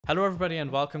Hello everybody and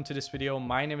welcome to this video.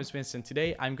 My name is Vincent.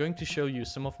 Today I'm going to show you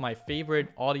some of my favorite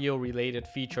audio related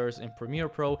features in Premiere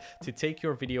Pro to take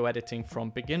your video editing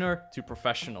from beginner to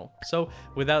professional. So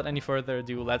without any further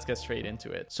ado, let's get straight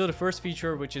into it. So the first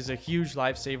feature, which is a huge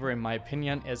lifesaver in my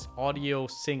opinion, is audio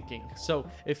syncing. So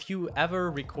if you ever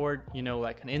record,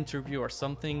 like an interview or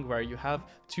something where you have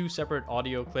two separate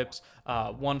audio clips,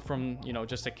 one from,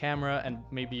 just a camera, and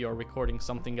maybe you're recording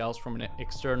something else from an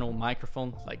external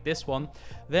microphone like this one,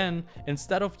 then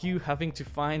instead of you having to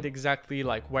find exactly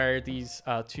like where these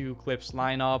two clips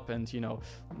line up and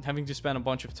having to spend a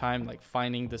bunch of time like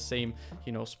finding the same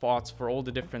spots for all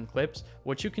the different clips,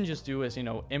 what you can just do is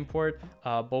import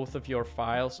both of your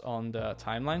files on the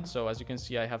timeline. So as you can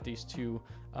see, I have these two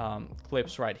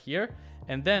clips right here,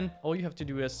 and then all you have to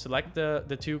do is select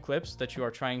the two clips that you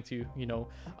are trying to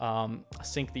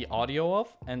sync the audio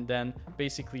of, and then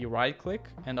basically right click,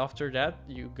 and after that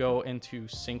you go into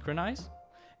synchronize,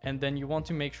 and then you want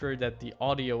to make sure that the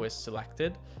audio is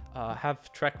selected,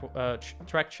 have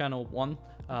track channel 1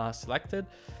 selected,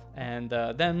 and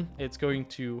then it's going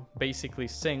to basically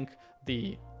sync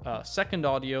the second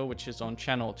audio, which is on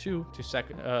channel 2,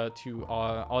 to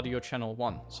audio channel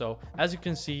 1. So as you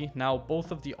can see, now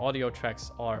both of the audio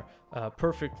tracks are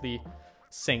perfectly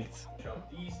synced.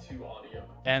 These two audio.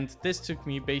 And this took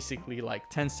me basically like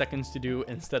 10 seconds to do,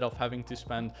 instead of having to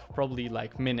spend probably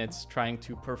like minutes trying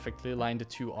to perfectly line the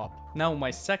two up. Now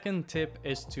my second tip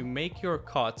is to make your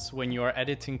cuts when you are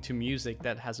editing to music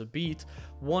that has a beat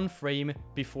 1 frame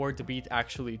before the beat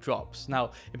actually drops.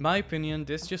 Now in my opinion,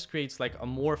 this just creates like a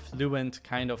more fluent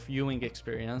kind of viewing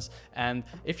experience, and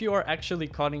if you are actually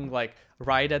cutting like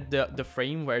right at the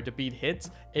frame where the beat hits,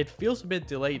 it feels a bit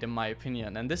delayed in my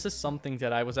opinion. And this is something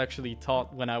that I was actually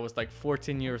taught when I was like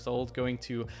 14 years old, going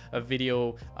to a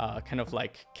video kind of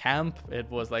like camp. It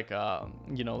was like a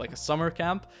like a summer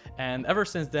camp, and ever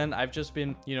since then I've just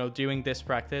been doing this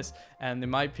practice, and in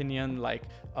my opinion, like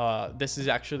this is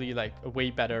actually like a way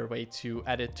better way to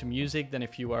edit to music than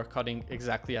if you are cutting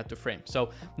exactly at the frame. So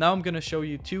now I'm gonna show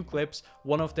you two clips,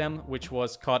 one of them which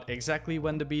was cut exactly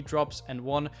when the beat drops, and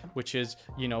one which is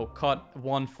cut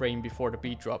 1 frame before the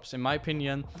beat drops. In my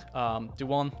opinion, the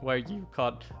one where you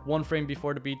cut 1 frame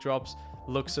before the beat drops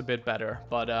looks a bit better,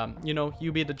 but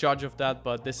you be the judge of that.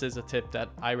 But this is a tip that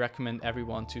I recommend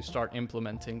everyone to start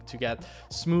implementing to get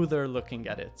smoother looking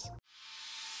edits.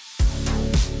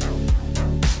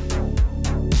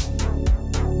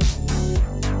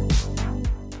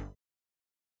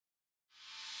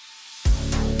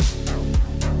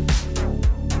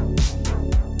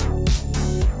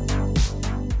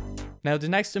 Now, the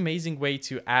next amazing way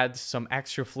to add some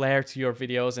extra flair to your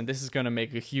videos, and this is going to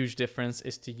make a huge difference,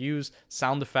 is to use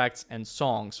sound effects and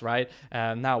songs, right?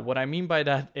 Now, what I mean by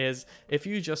that is if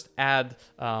you just add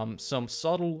some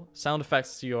subtle sound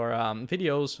effects to your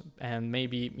videos, and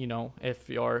maybe, if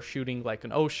you're shooting like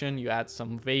an ocean, you add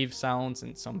some wave sounds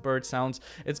and some bird sounds,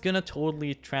 it's going to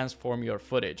totally transform your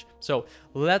footage. So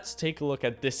let's take a look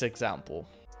at this example.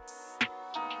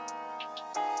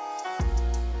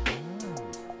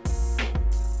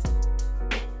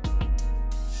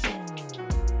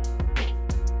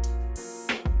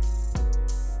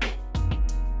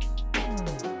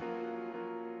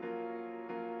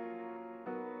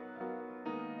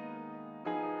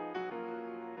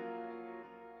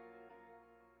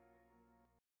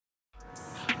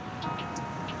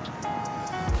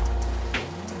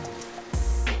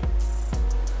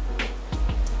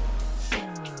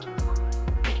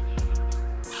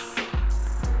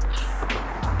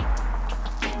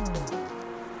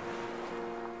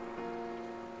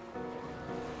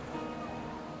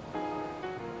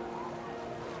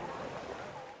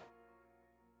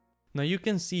 Now you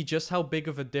can see just how big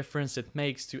of a difference it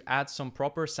makes to add some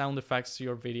proper sound effects to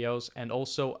your videos, and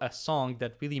also a song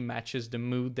that really matches the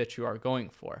mood that you are going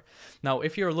for. Now,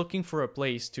 if you're looking for a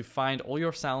place to find all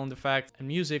your sound effects and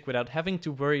music without having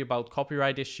to worry about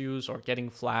copyright issues or getting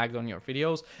flagged on your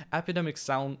videos, Epidemic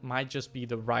Sound might just be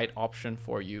the right option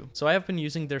for you. So I have been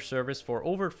using their service for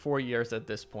over 4 years at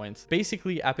this point.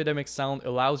 Basically, Epidemic Sound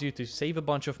allows you to save a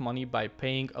bunch of money by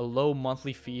paying a low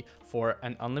monthly fee for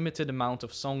an unlimited amount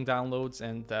of song downloads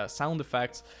and sound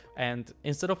effects, and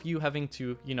instead of you having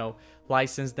to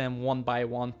license them one by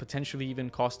one, potentially even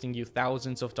costing you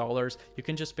thousands of dollars, you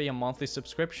can just pay a monthly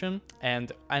subscription,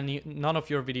 and none of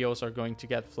your videos are going to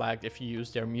get flagged if you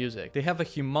use their music. They have a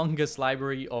humongous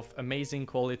library of amazing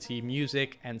quality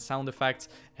music and sound effects,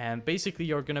 and basically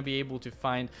you're going to be able to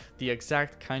find the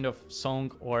exact kind of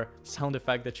song or sound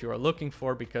effect that you are looking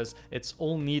for, because it's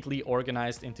all neatly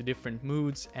organized into different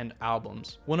moods and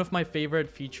albums. One of my favorite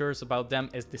features about them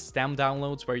is the stem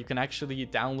downloads, where you can actually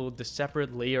download the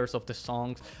separate layers of the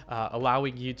songs,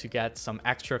 allowing you to get some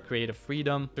extra creative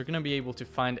freedom. You're going to be able to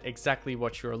find exactly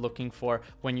what you're looking for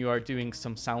when you are doing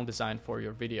some sound design for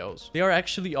your videos. They are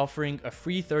actually offering a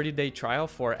free 30-day trial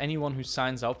for anyone who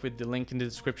signs up with the link in the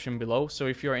description below. So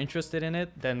if you're interested in it,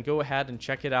 then go ahead and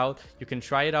check it out. You can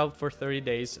try it out for 30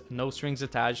 days, no strings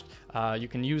attached. You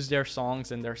can use their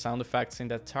songs and their sound effects in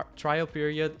that trial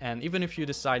period. And even if you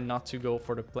decide not to go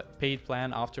for the paid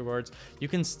plan afterwards, you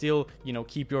can still, you know,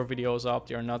 keep your videos up.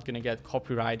 They're not going to get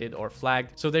copyrighted or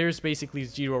flagged. So there's basically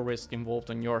zero risk involved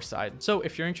on your side. So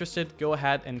if you're interested, go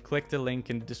ahead and click the link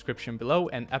in the description below.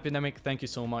 And Epidemic, thank you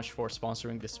so much for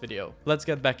sponsoring this video. Let's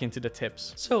get back into the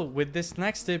tips. So with this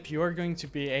next tip, you are going to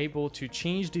be able to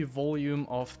change the volume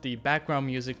of the background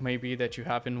music maybe that you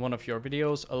have in one of your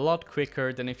videos a lot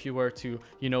quicker than if you were to,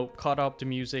 you know, cut up the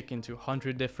music into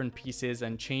 100 different pieces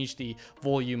and change the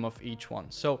volume of each one.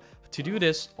 So to do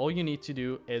this, all you need to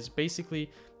do is basically,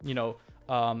 you know,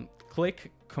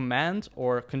 click Command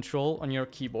or Control on your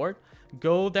keyboard,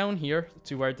 go down here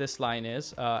to where this line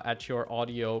is at your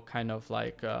audio kind of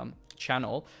like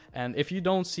channel, and if you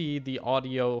don't see the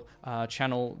audio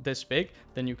channel this big,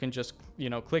 then you can just, you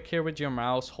know, click here with your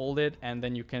mouse, hold it, and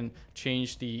then you can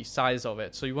change the size of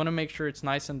it. So you want to make sure it's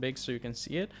nice and big so you can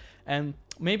see it. And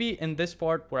maybe in this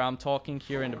part where I'm talking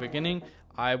here in the beginning,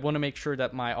 I want to make sure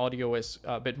that my audio is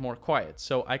a bit more quiet.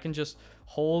 So I can just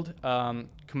hold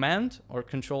Command or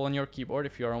Control on your keyboard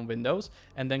if you're on Windows,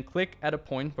 and then click at a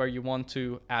point where you want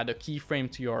to add a keyframe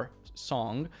to your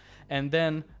song. And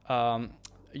then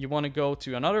you want to go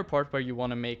to another part where you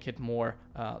want to make it more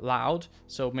loud.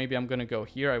 So maybe I'm going to go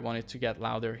here. I want it to get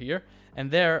louder here. And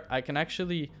there I can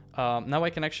actually, now I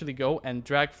can actually go and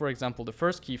drag, for example, the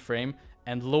first keyframe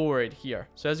and lower it here.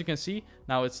 So as you can see,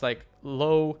 now it's like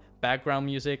low background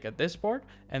music at this part,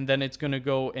 and then it's going to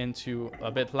go into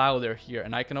a bit louder here.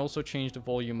 And I can also change the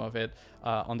volume of it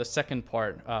on the second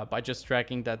part by just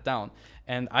dragging that down.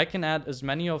 And I can add as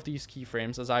many of these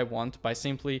keyframes as I want by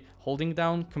simply holding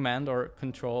down Command or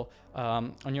Control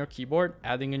on your keyboard,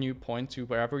 adding a new point to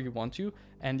wherever you want to,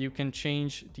 and you can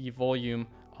change the volume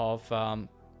of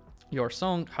your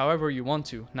song however you want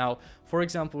to. Now, for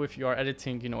example, if you are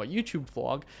editing, you know, a YouTube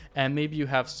vlog, and maybe you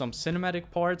have some cinematic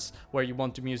parts where you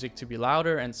want the music to be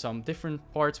louder and some different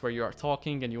parts where you are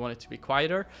talking and you want it to be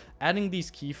quieter, adding these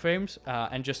keyframes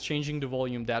and just changing the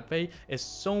volume that way is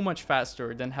so much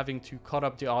faster than having to cut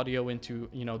up the audio into,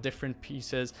 you know, different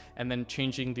pieces and then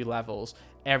changing the levels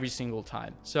every single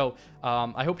time. So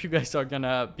I hope you guys are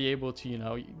gonna be able to, you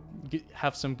know,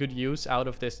 have some good use out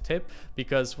of this tip,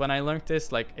 because when I learned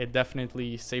this, like, it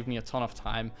definitely saved me a ton of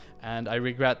time, and I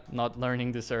regret not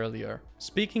learning this earlier.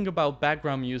 Speaking about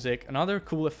background music, another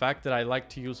cool effect that I like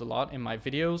to use a lot in my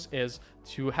videos is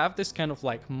to have this kind of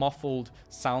like muffled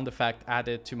sound effect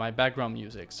added to my background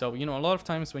music. So, you know, a lot of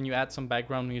times when you add some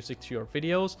background music to your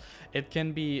videos, it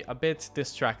can be a bit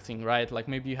distracting, right? Like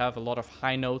maybe you have a lot of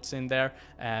high notes in there,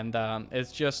 and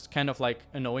it's just kind of like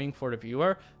annoying for the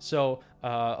viewer. So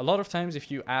a lot of times if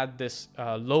you add this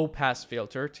low pass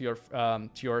filter to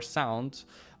your sound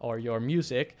or your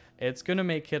music, it's gonna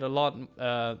make it a lot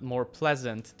more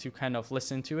pleasant to kind of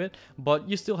listen to it, but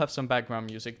you still have some background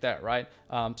music there, right?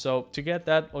 So to get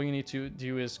that, all you need to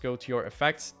do is go to your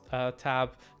effects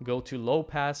tab, go to low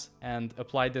pass, and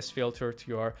apply this filter to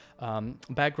your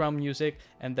background music,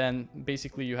 and then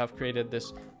basically you have created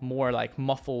this more like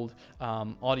muffled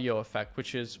audio effect,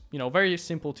 which is, you know, very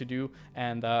simple to do.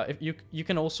 And if you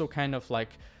can also kind of like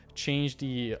change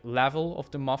the level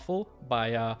of the muffle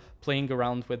by playing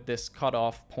around with this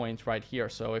cutoff point right here.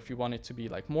 So if you want it to be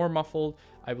like more muffled,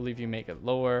 I believe you make it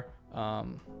lower.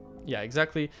 Yeah,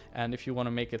 exactly. And if you want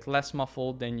to make it less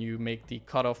muffled, then you make the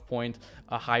cutoff point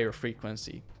a higher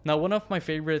frequency. Now, one of my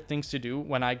favorite things to do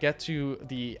when I get to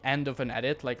the end of an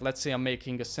edit, like let's say I'm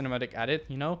making a cinematic edit,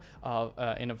 you know,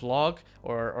 in a vlog,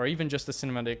 or even just a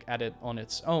cinematic edit on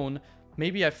its own,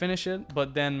 maybe I finish it,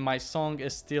 but then my song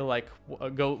is still like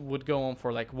would go on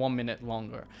for like 1 minute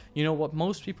longer. You know, what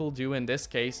most people do in this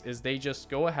case is they just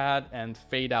go ahead and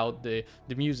fade out the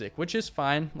music, which is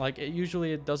fine. Like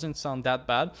usually it doesn't sound that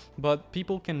bad, but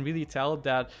people can really tell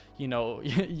that, you know,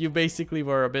 you basically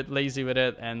were a bit lazy with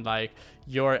it, and like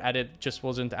your edit just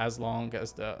wasn't as long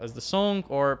as the song,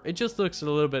 or it just looks a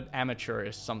little bit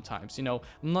amateurish sometimes. You know,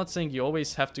 I'm not saying you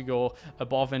always have to go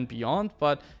above and beyond,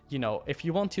 but you know, if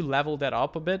you want to level that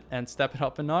up a bit and step it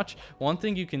up a notch, one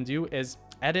thing you can do is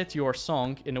edit your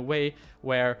song in a way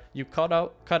where you cut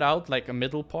out like a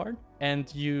middle part,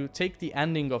 and you take the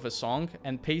ending of a song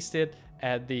and paste it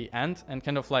at the end and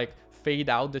kind of like fade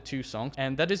out the two songs,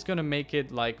 and that is going to make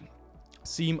it like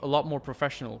seem a lot more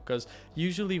professional, because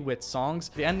usually with songs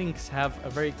the endings have a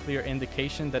very clear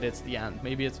indication that it's the end.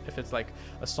 Maybe if it's like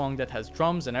a song that has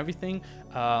drums and everything,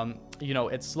 you know,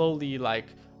 it slowly like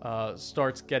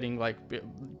starts getting like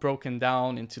broken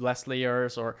down into less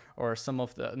layers, or some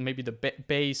of the maybe the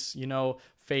bass, you know,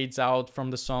 fades out from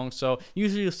the song. So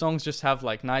usually the songs just have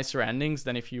like nicer endings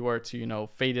than if you were to, you know,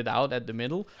 fade it out at the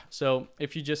middle. So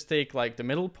if you just take like the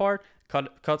middle part,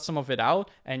 cut some of it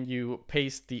out, and you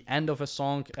paste the end of a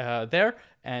song there,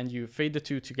 and you fade the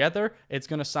two together, it's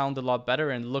gonna sound a lot better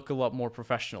and look a lot more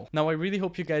professional. Now, I really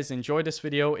hope you guys enjoyed this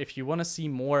video. If you want to see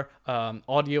more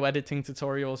audio editing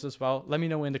tutorials as well, let me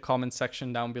know in the comment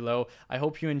section down below. I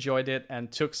hope you enjoyed it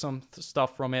and took some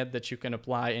stuff from it that you can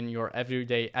apply in your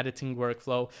everyday editing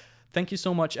workflow. Thank you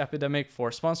so much, Epidemic,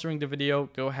 for sponsoring the video.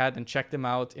 Go ahead and check them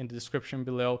out in the description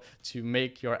below to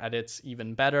make your edits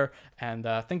even better. And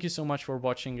thank you so much for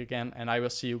watching again, and I will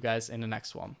see you guys in the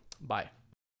next one. Bye.